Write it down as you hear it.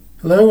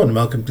Hello and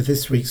welcome to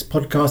this week's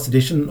podcast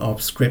edition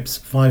of Scrip's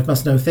 5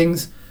 Must Know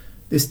Things,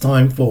 this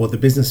time for the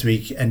business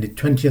week ended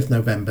 20th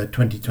November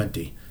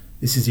 2020.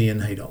 This is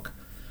Ian Haydock.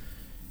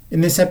 In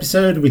this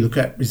episode we look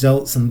at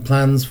results and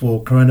plans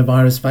for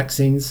coronavirus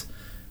vaccines,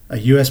 a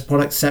US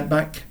product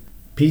setback,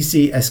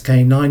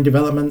 PCSK9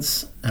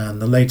 developments and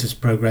the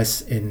latest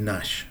progress in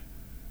NASH.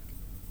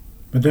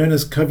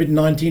 Moderna's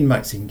COVID-19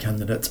 vaccine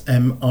candidate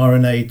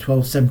mRNA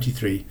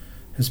 1273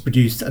 has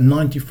produced a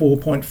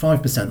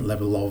 94.5%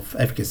 level of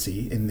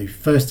efficacy in the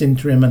first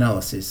interim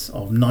analysis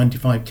of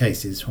 95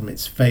 cases from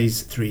its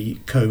Phase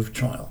 3 COVE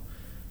trial.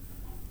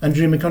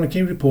 Andrew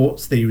McConaughey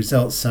reports the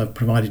results have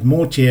provided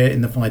more cheer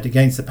in the fight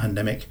against the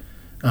pandemic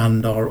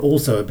and are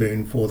also a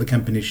boon for the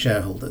company's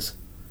shareholders.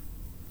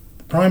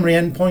 The primary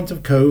endpoint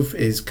of COVE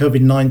is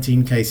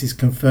COVID-19 cases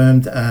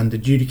confirmed and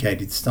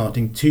adjudicated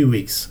starting 2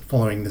 weeks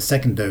following the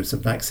second dose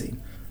of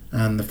vaccine,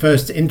 and the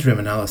first interim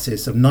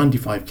analysis of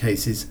 95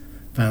 cases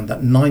found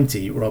that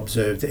 90 were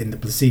observed in the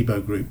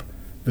placebo group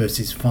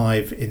versus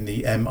 5 in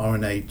the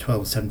mRNA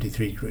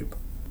 1273 group.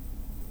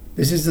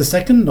 This is the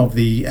second of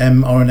the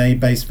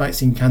mRNA-based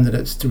vaccine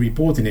candidates to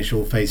report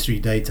initial Phase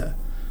 3 data.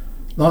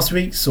 Last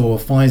week saw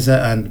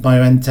Pfizer and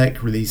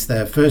BioNTech release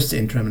their first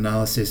interim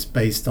analysis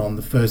based on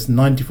the first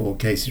 94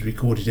 cases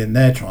recorded in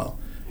their trial,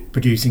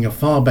 producing a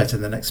far better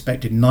than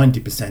expected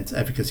 90%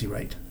 efficacy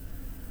rate.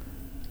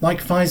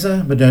 Like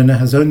Pfizer, Moderna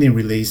has only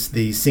released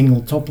the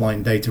single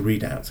top-line data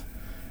readout,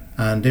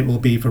 and it will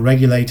be for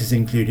regulators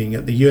including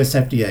at the US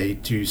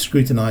FDA to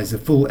scrutinise the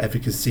full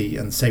efficacy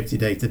and safety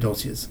data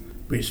dossiers,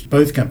 which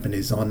both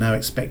companies are now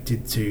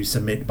expected to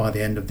submit by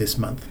the end of this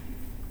month.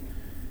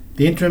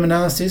 The interim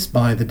analysis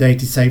by the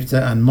Data Safety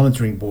and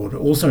Monitoring Board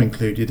also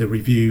included a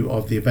review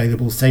of the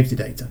available safety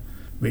data,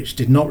 which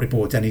did not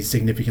report any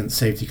significant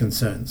safety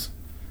concerns.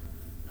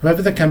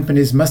 However, the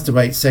companies must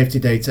await safety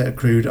data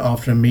accrued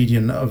after a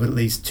median of at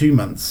least 2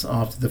 months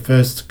after the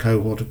first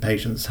cohort of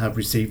patients have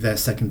received their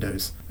second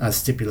dose, as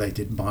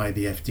stipulated by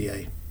the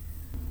FDA.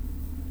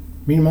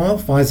 Meanwhile,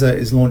 Pfizer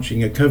is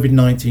launching a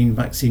COVID-19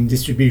 vaccine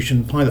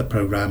distribution pilot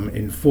program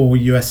in 4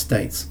 US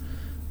states,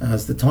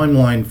 as the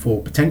timeline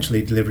for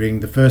potentially delivering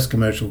the first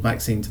commercial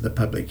vaccine to the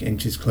public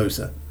inches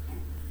closer.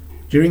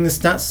 During the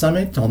Stats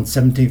Summit on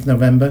 17th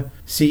November,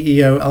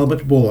 CEO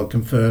Albert Bourla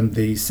confirmed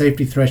the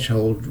safety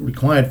threshold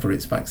required for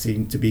its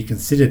vaccine to be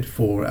considered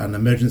for an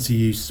emergency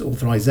use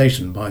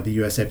authorization by the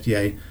US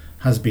FDA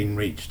has been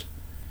reached.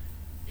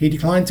 He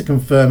declined to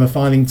confirm a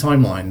filing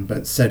timeline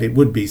but said it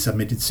would be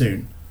submitted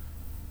soon.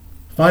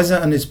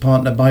 Pfizer and its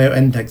partner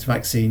BioNTech's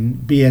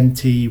vaccine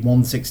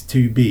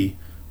BNT162b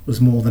was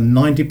more than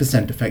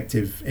 90%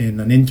 effective in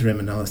an interim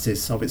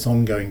analysis of its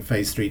ongoing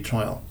Phase 3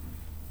 trial.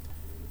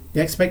 The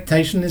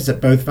expectation is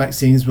that both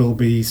vaccines will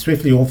be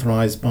swiftly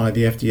authorised by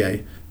the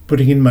FDA,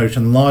 putting in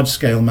motion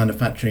large-scale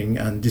manufacturing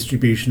and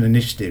distribution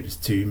initiatives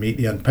to meet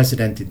the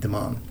unprecedented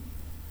demand.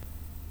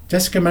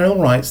 Jessica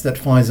Merrill writes that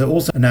Pfizer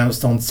also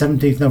announced on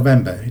 17th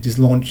November it is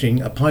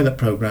launching a pilot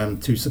program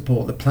to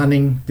support the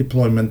planning,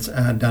 deployment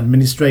and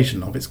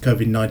administration of its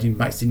COVID-19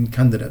 vaccine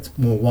candidate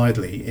more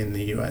widely in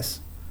the US.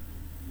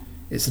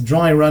 It's a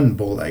dry run,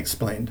 Bourla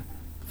explained.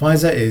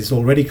 Pfizer is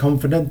already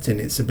confident in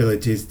its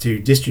abilities to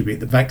distribute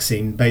the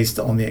vaccine based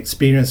on the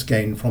experience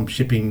gained from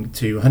shipping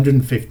to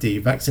 150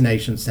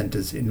 vaccination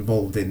centres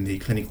involved in the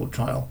clinical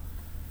trial.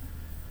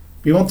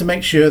 We want to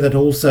make sure that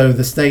also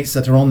the states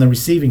that are on the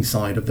receiving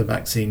side of the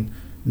vaccine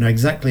know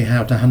exactly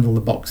how to handle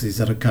the boxes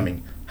that are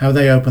coming, how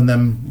they open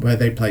them, where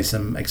they place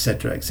them,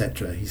 etc.,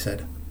 etc., he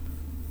said.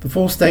 The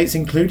 4 states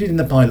included in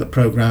the pilot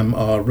program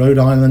are Rhode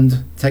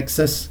Island,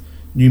 Texas,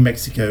 New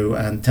Mexico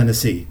and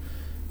Tennessee,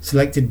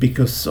 selected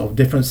because of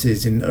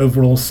differences in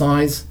overall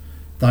size,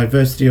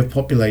 diversity of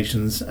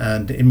populations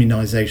and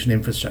immunisation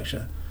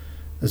infrastructure,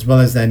 as well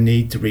as their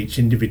need to reach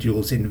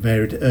individuals in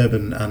varied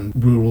urban and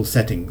rural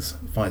settings,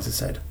 Pfizer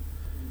said.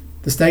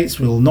 The states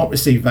will not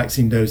receive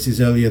vaccine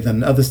doses earlier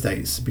than other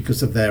states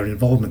because of their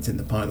involvement in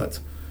the pilot,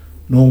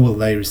 nor will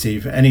they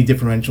receive any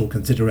differential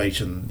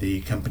consideration, the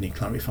company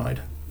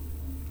clarified.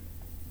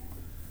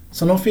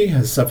 Sanofi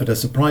has suffered a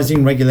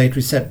surprising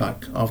regulatory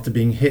setback after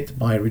being hit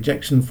by a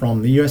rejection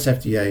from the US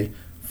FDA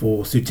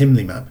for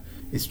sutimlimab,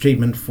 its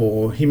treatment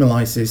for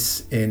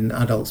hemolysis in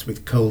adults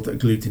with cold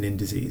agglutinin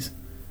disease.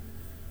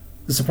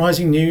 The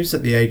surprising news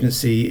that the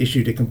agency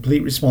issued a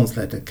complete response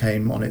letter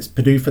came on its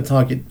PDUFA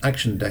target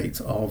action date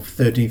of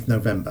 13th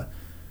November,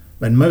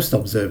 when most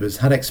observers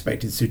had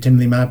expected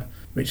sutimlimab,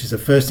 which is a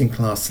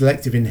first-in-class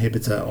selective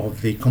inhibitor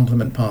of the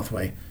complement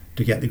pathway,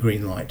 to get the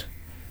green light.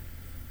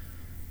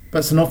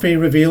 But Sanofi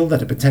revealed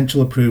that a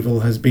potential approval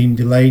has been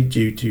delayed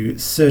due to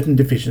certain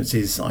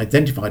deficiencies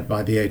identified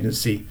by the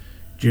agency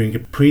during a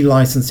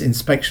pre-license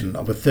inspection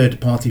of a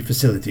third-party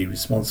facility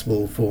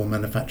responsible for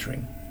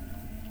manufacturing.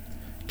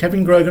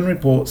 Kevin Grogan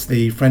reports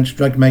the French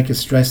drug maker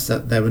stressed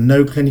that there were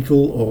no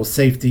clinical or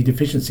safety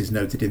deficiencies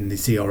noted in the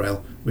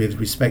CRL with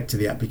respect to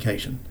the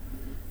application.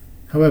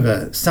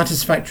 However,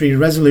 satisfactory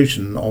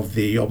resolution of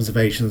the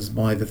observations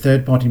by the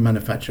third-party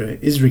manufacturer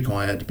is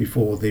required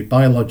before the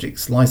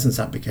biologics license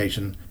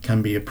application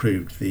can be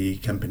approved, the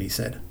company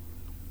said.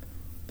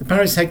 The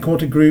Paris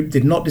headquarter group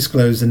did not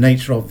disclose the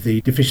nature of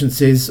the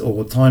deficiencies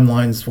or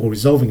timelines for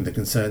resolving the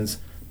concerns,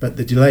 but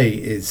the delay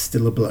is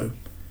still a blow.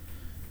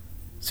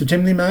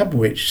 Sutimlimab,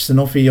 which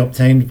Sanofi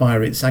obtained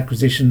via its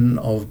acquisition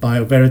of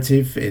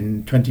Bioverativ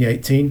in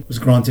 2018, was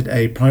granted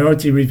a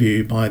priority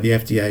review by the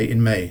FDA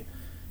in May,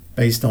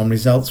 based on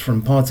results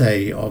from Part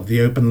A of the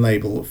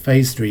open-label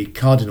Phase 3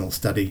 Cardinal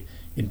study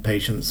in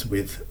patients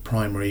with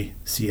primary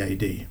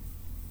CAD.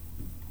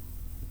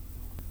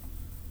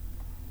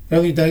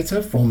 Early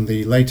data from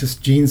the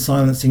latest gene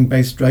silencing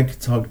based drug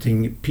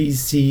targeting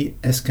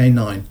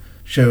PCSK9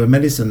 show a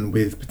medicine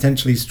with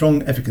potentially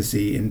strong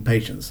efficacy in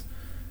patients,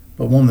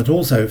 but one that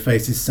also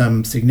faces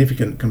some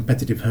significant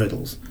competitive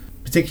hurdles,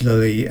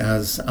 particularly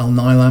as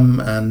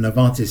Alnylam and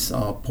Novartis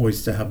are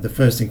poised to have the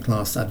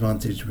first-in-class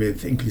advantage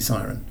with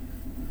inclisiran.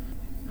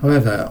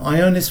 However,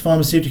 Ionis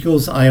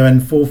Pharmaceuticals'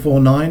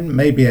 ION449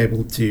 may be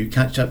able to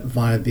catch up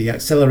via the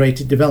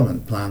accelerated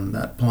development plan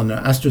that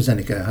partner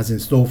AstraZeneca has in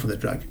store for the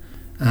drug,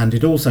 and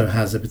it also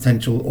has a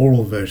potential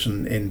oral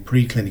version in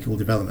preclinical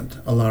development,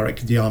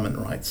 Alaric Diamond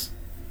writes.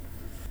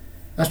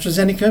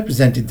 AstraZeneca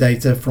presented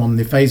data from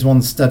the Phase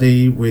 1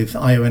 study with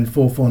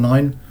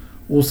ION449,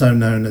 also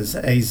known as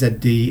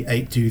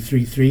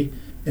AZD8233,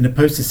 in a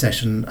poster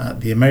session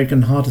at the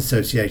American Heart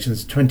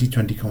Association's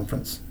 2020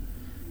 conference.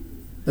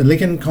 The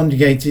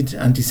ligand-conjugated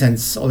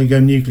antisense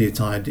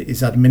oligonucleotide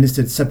is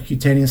administered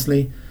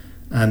subcutaneously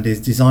and is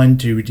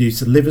designed to reduce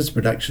the liver's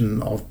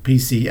production of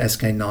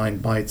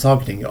PCSK9 by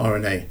targeting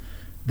RNA,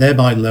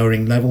 thereby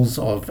lowering levels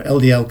of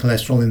LDL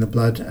cholesterol in the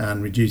blood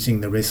and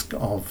reducing the risk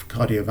of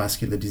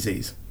cardiovascular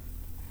disease.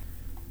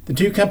 The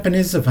two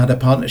companies have had a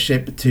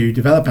partnership to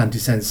develop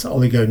antisense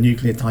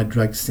oligonucleotide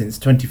drugs since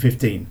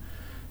 2015,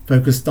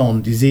 focused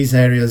on disease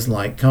areas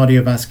like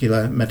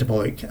cardiovascular,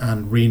 metabolic,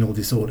 and renal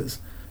disorders,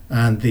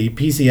 and the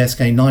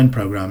PCSK9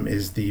 program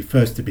is the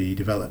first to be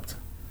developed.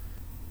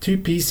 Two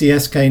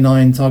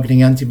PCSK9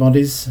 targeting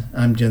antibodies,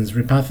 Amgen's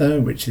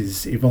Repatha, which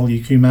is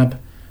evolucumab,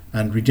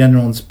 and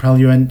Regeneron's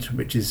Praluent,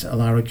 which is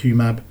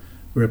alirocumab,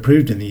 were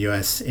approved in the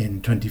US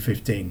in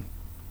 2015.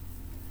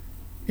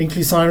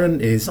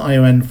 Inclisiran is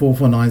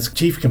ION449's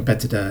chief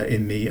competitor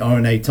in the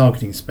RNA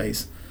targeting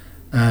space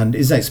and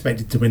is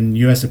expected to win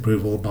US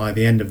approval by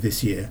the end of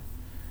this year.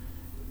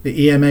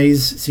 The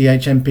EMA's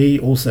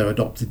CHMP also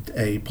adopted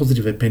a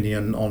positive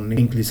opinion on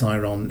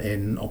inclisiran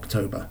in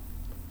October.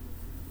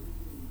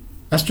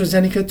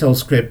 AstraZeneca told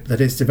Scrip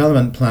that its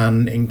development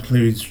plan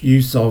includes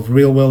use of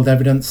real-world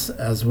evidence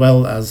as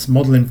well as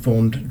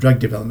model-informed drug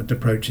development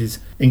approaches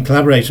in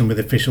collaboration with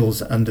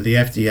officials under the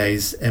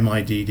FDA's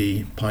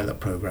MIDD pilot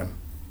program.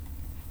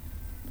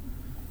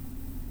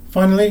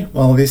 Finally,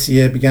 while this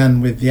year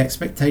began with the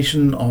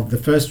expectation of the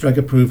first drug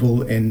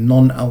approval in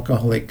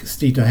non-alcoholic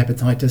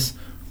steatohepatitis,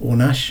 or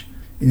NASH,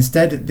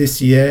 instead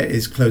this year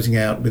is closing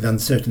out with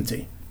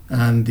uncertainty,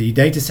 and the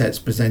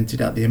datasets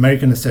presented at the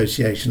American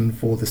Association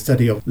for the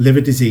Study of Liver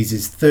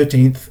Diseases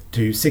 13th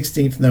to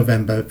 16th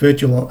November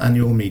virtual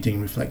annual meeting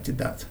reflected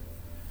that.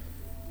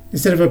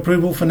 Instead of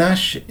approval for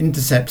NASH,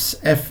 Intercept's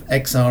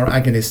FXR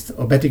agonist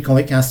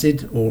obeticholic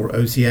acid, or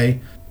OCA,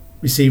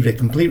 received a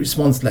complete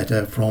response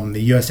letter from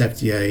the US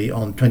FDA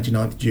on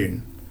 29th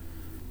June.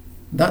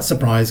 That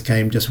surprise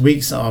came just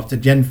weeks after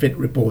GenFit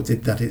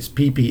reported that its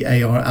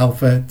PPAR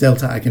alpha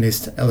delta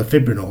agonist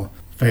elafibranor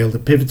failed a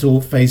pivotal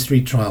Phase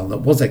 3 trial that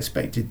was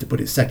expected to put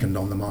it second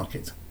on the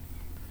market.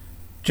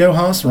 Joe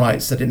Haas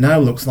writes that it now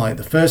looks like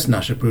the first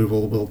NASH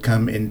approval will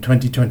come in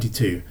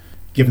 2022,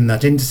 given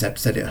that Intercept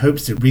said it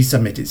hopes to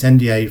resubmit its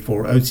NDA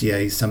for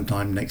OCA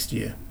sometime next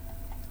year.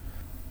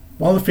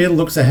 While the field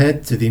looks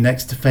ahead to the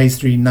next Phase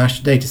 3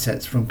 NASH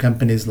datasets from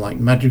companies like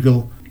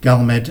Madrigal,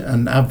 Galmed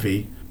and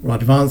AbbVie, or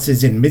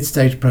advances in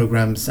mid-stage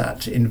programs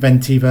at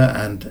Inventiva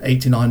and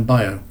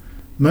 89bio,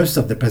 most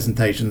of the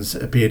presentations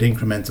appeared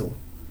incremental.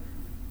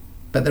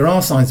 But there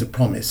are signs of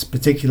promise,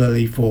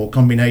 particularly for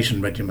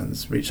combination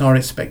regimens, which are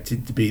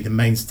expected to be the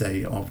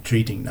mainstay of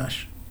treating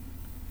NASH.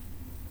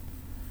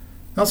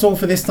 That's all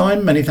for this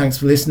time. Many thanks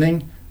for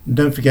listening. And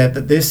don't forget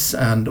that this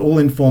and all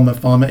Informa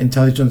Pharma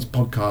Intelligence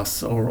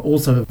podcasts are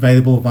also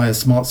available via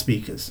smart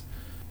speakers.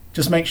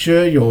 Just make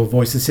sure your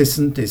voice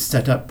assistant is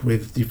set up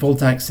with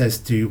default access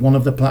to one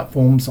of the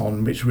platforms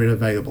on which we're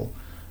available,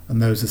 and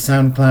those are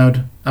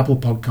SoundCloud, Apple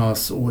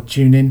Podcasts or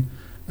TuneIn,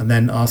 and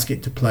then ask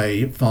it to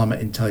play Pharma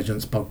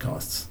Intelligence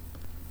podcasts.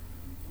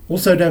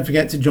 Also, don't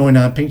forget to join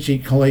our Pink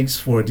Sheet colleagues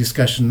for a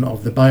discussion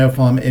of the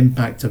biopharma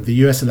impact of the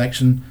US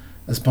election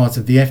as part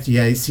of the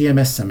FDA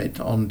CMS Summit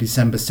on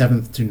December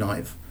 7th to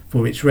 9th,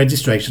 for which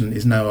registration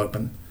is now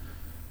open.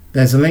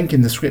 There's a link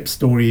in the script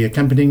story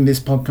accompanying this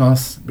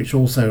podcast, which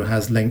also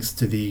has links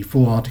to the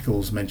full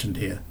articles mentioned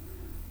here.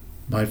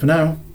 Bye for now.